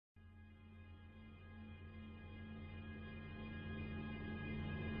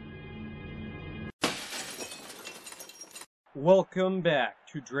Welcome back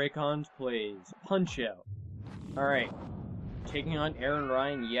to Dracon's Plays Punch-Out! Alright, taking on Aaron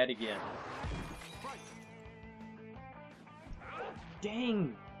Ryan yet again.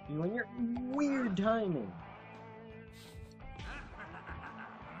 Dang! You and your weird timing!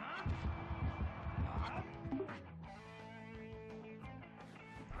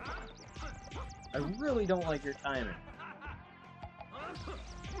 I really don't like your timing.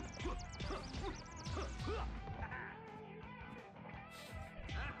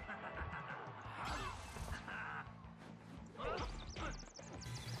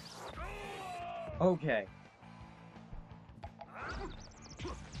 Okay.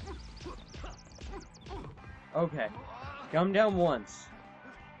 Okay. Come down once.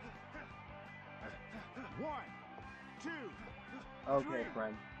 1, 2, Okay, 3,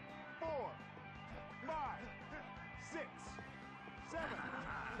 friend. 4, 5, 6, 7.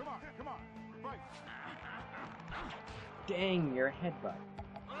 Come on, fight. Dang, your headbutt.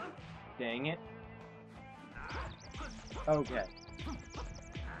 Dang it. Okay.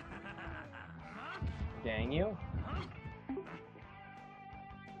 Dang you.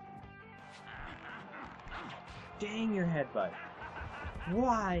 Dang your headbutt.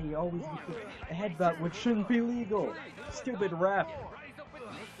 Why always a headbutt which shouldn't be legal? Stupid ref.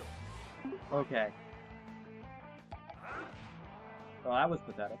 Okay. Well, that was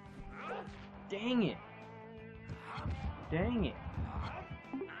pathetic. Dang it. Dang it.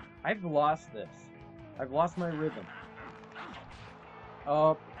 I've lost this. I've lost my rhythm.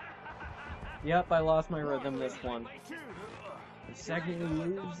 Oh. Yep, I lost my rhythm this one. The second you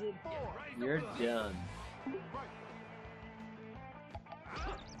lose it, you're done.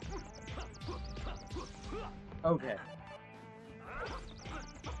 Okay.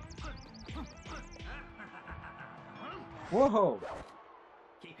 Whoa!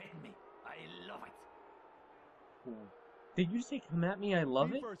 Keep hitting me. I love it. Did you say come at me, I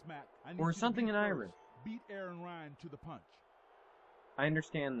love it? First, Mac. I need Or you to something beat in first. Irish? Beat Aaron Ryan to the punch. I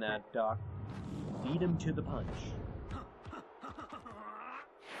understand that, Doc. Beat him to the punch.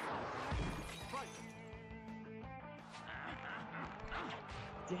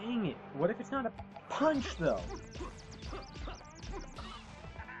 Dang it. What if it's not a punch, though?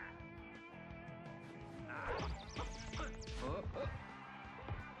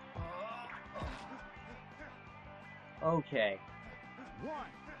 Okay. 1,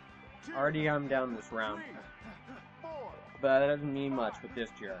 2, Already I'm down this round. 3, 4, But that doesn't mean much with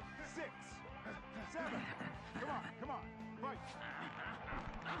this jerk. 6, 7. Come on, fight.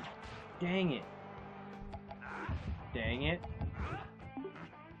 Dang it. Dang it.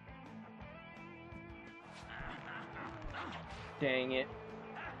 Dang it.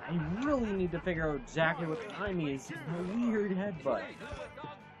 I really need to figure out exactly what the timing is. My weird headbutt. 4,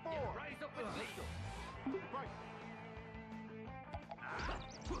 fight.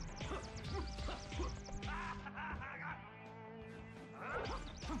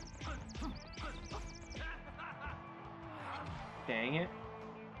 Dang it.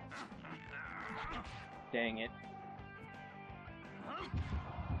 Dang it.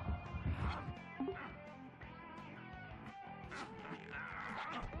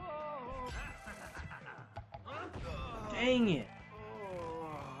 Dang it.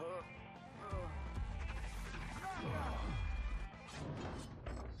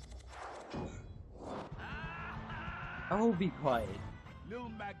 Oh, be quiet. Lil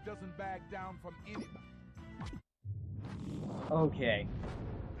Mac doesn't back down from anybody. Okay.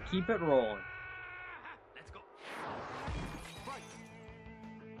 Keep it rolling. Let's go. Fight.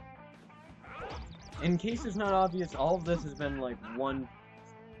 In case it's not obvious, all of this has been like one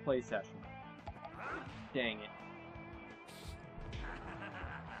play session. Dang it.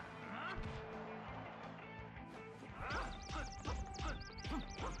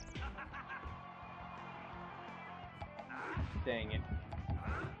 Dang it.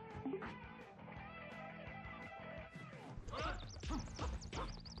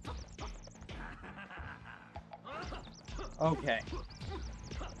 Okay.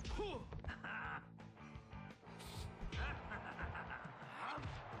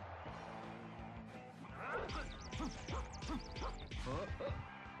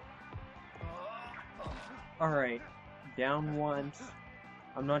 Alright. Down once.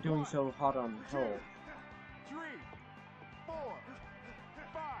 I'm not doing so hot on health. 3, 4,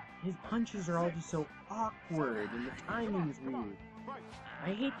 5. His punches are all just so awkward, and the timing's weird. Fight.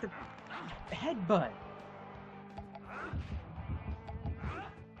 I hate the headbutt.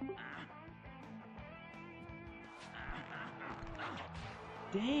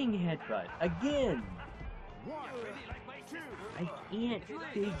 Dang headbutt. Again! 1, I can't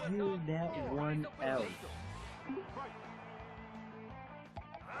figure that one out. fight.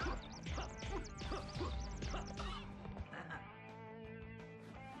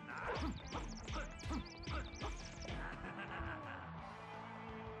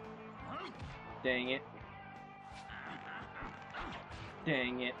 Dang it.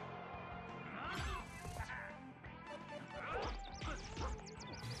 Dang it.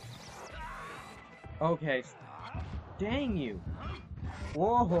 Okay. Dang you.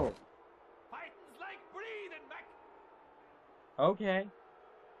 Whoa. Fighting's like breathing, Mac. Okay.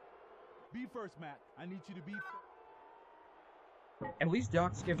 Be first, Mac. I need you to be. At least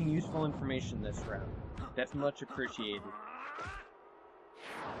Doc's giving useful information this round. That's much appreciated.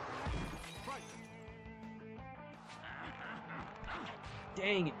 Fight.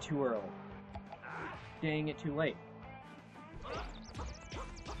 Dang it, too early. Dang it, too late.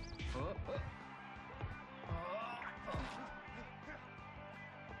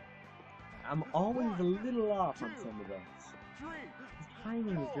 I'm always a little off on some of those. 3, His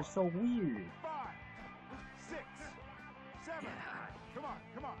timing is just so weird. 5, 6, 7. Come on,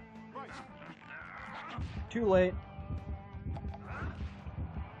 come on. Fight. Too late.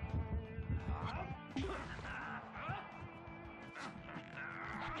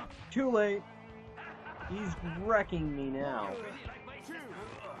 Too late. He's wrecking me now. 2,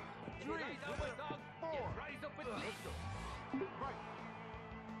 3, 4. Fight.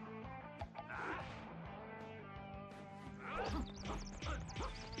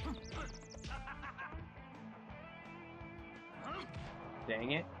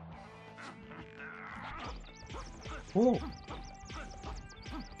 Dang it. Oh.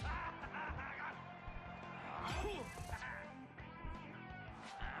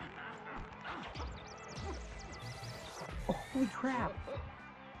 Holy crap.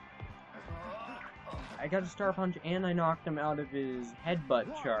 I got a star punch and I knocked him out of his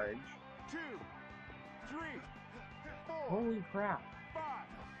headbutt charge. 2, 3, 4. Holy crap. 5,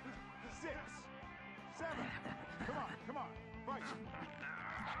 6, 7. Come on, come on. Fight.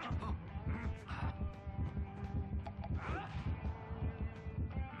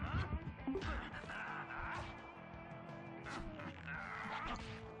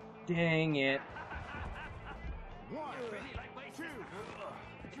 Dang it. 1, 2,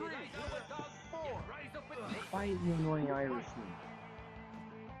 3, 4. Fight you annoying Irishman.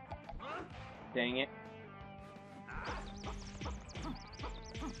 Dang it.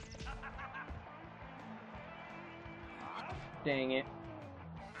 Dang it.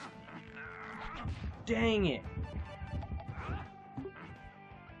 Dang it.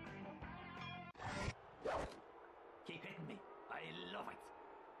 Keep hitting me. I love it.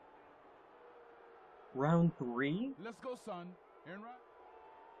 Round 3? Let's go, son. Aaron Rod.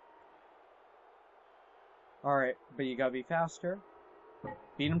 Alright, but you gotta be faster.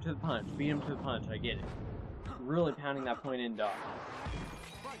 Beat him to the punch. Beat him to the punch. I get it. Really pounding that point in, Doc.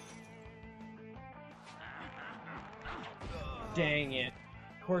 Dang it.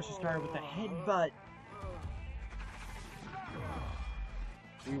 Of course, you started with a headbutt.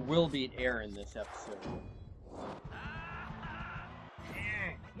 We will beat Aaron this episode.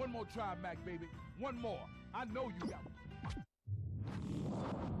 One more try, Mac, baby. One more. I know you got one.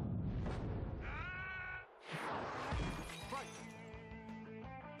 Fight.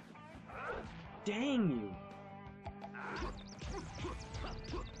 Dang you.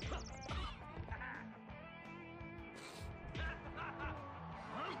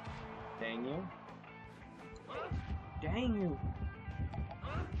 Dang you. Dang you.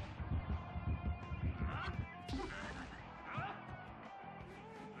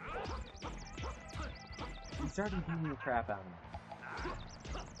 He's already beating the crap out of me.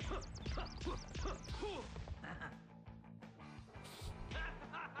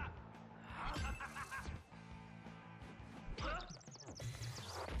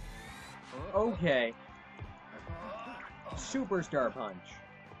 Okay. Superstar punch.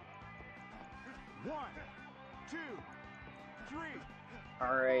 1, 2, 3.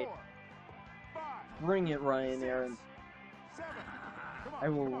 Alright. 4, 5. Bring it, Ryan Aaron. 7. Come on, I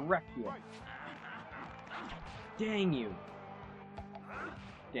will come on. wreck you. Fight. Dang you.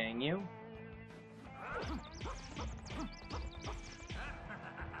 Dang you.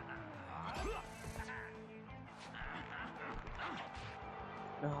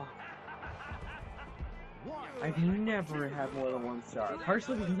 Oh, 1. I've never had more than 1 star.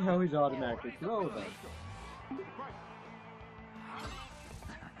 Partially because I always automatically throw them. Fight.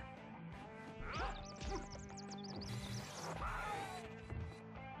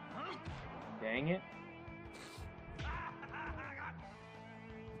 Dang it.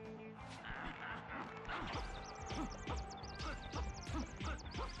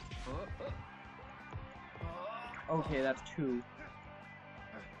 Okay, that's 2.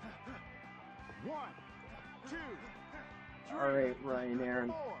 1, 2, 3. Alright, Ryan Aaron.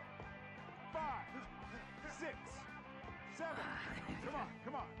 4, 5, 6, 7.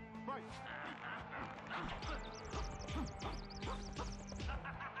 Come on. Fight.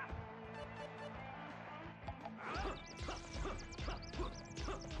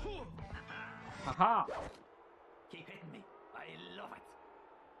 Haha! Keep hitting me. I love it.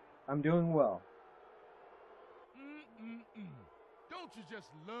 I'm doing well. Don't you just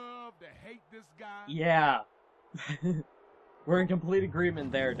love to hate this guy? Yeah. We're in complete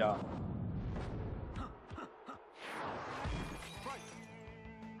agreement there, dog.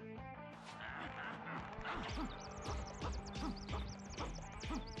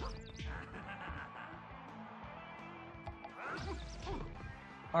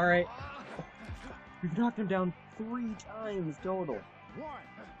 Alright. We've knocked him down 3 times total. 1,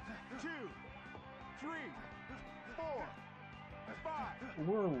 2, 3, 4, 5.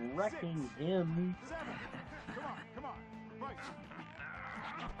 We're wrecking 6, him. 7. Come on. Fight.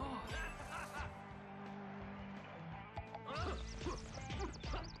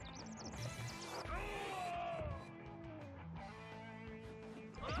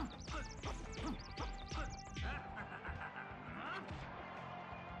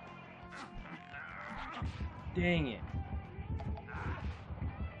 Dang it.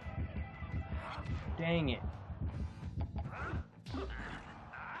 Dang it.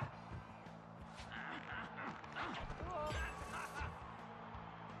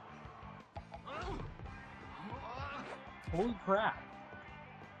 Holy crap.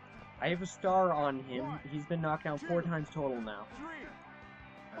 I have a star on him. He's been knocked down 4 times total now. 3,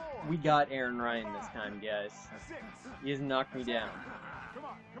 4. We got Aaron Ryan this time, guys. 6. He has knocked me down. Come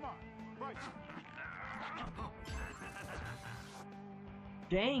on. Fight.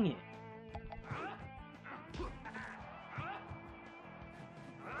 Dang it.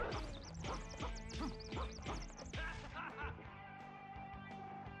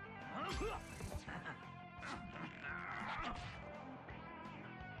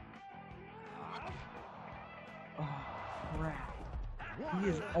 Oh, crap. He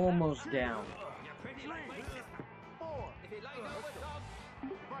is almost down. You're pretty lightweight. 4. If you like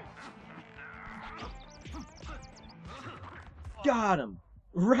it, Fight. Got him.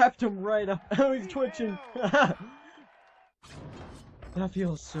 Wrapped him right up. Oh, he's twitching. That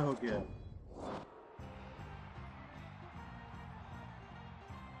feels so good.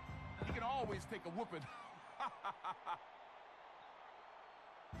 You can always take a whooping.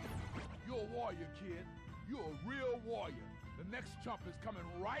 You're a warrior, kid. You're a real warrior. The next chump is coming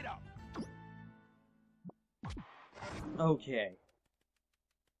right up. Okay.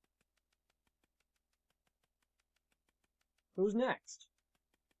 Who's next?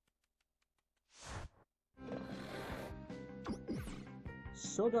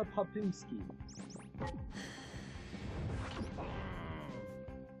 Soda Popinski.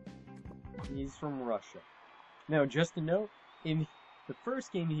 He's from Russia. Now, just a note, in the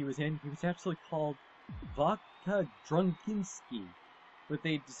first game he was actually called Vodka Drunkinski, but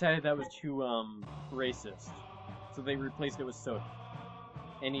they decided that was too, racist, so they replaced it with soda.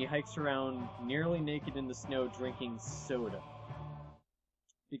 And he hikes around nearly naked in the snow drinking soda.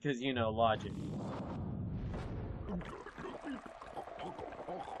 Because, you know, logic.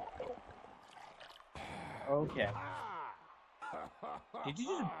 Okay. Did you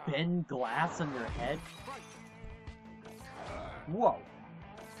just bend glass on your head? Whoa.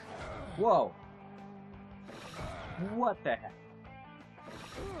 Whoa. What the heck?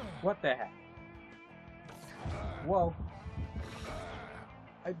 What the heck? Whoa.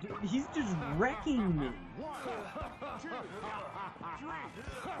 He's just wrecking me. 1, 2, 3.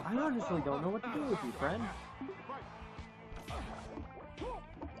 I honestly don't know what to do with you, friend. Fight.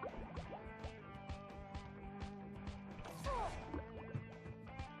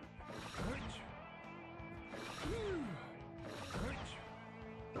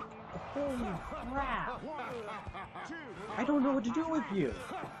 Holy crap! 1, 2. I don't know what to do with you.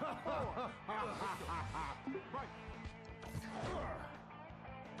 Fight.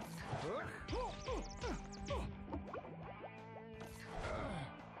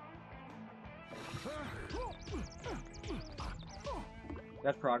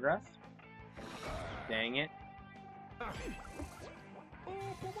 That's progress. Dang it.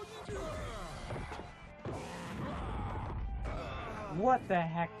 What the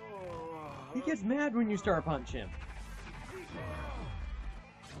heck? He gets mad when you star punch him.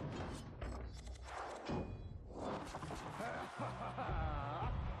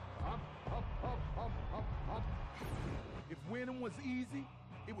 If winning was easy,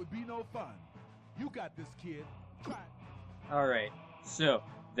 it would be no fun. You got this, kid. Try it. Alright, so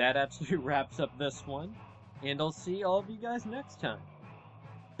that absolutely wraps up this one, and I'll see all of you guys next time.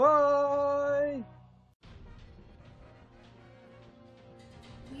 Bye!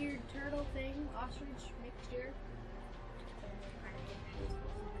 weird turtle thing, ostrich mixture.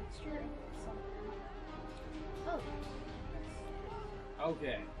 Mixture. Oh.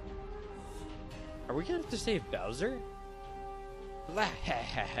 Okay. Are we gonna have to save Bowser? Black.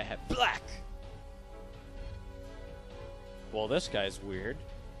 Black. Well, this guy's weird.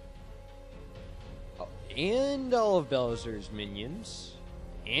 Oh, and all of Bowser's minions.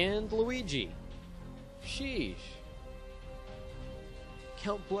 And Luigi. Sheesh.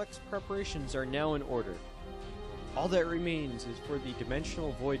 Count Bleck's preparations are now in order. All that remains is for the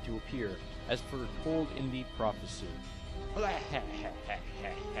dimensional void to appear, as foretold in the prophecy.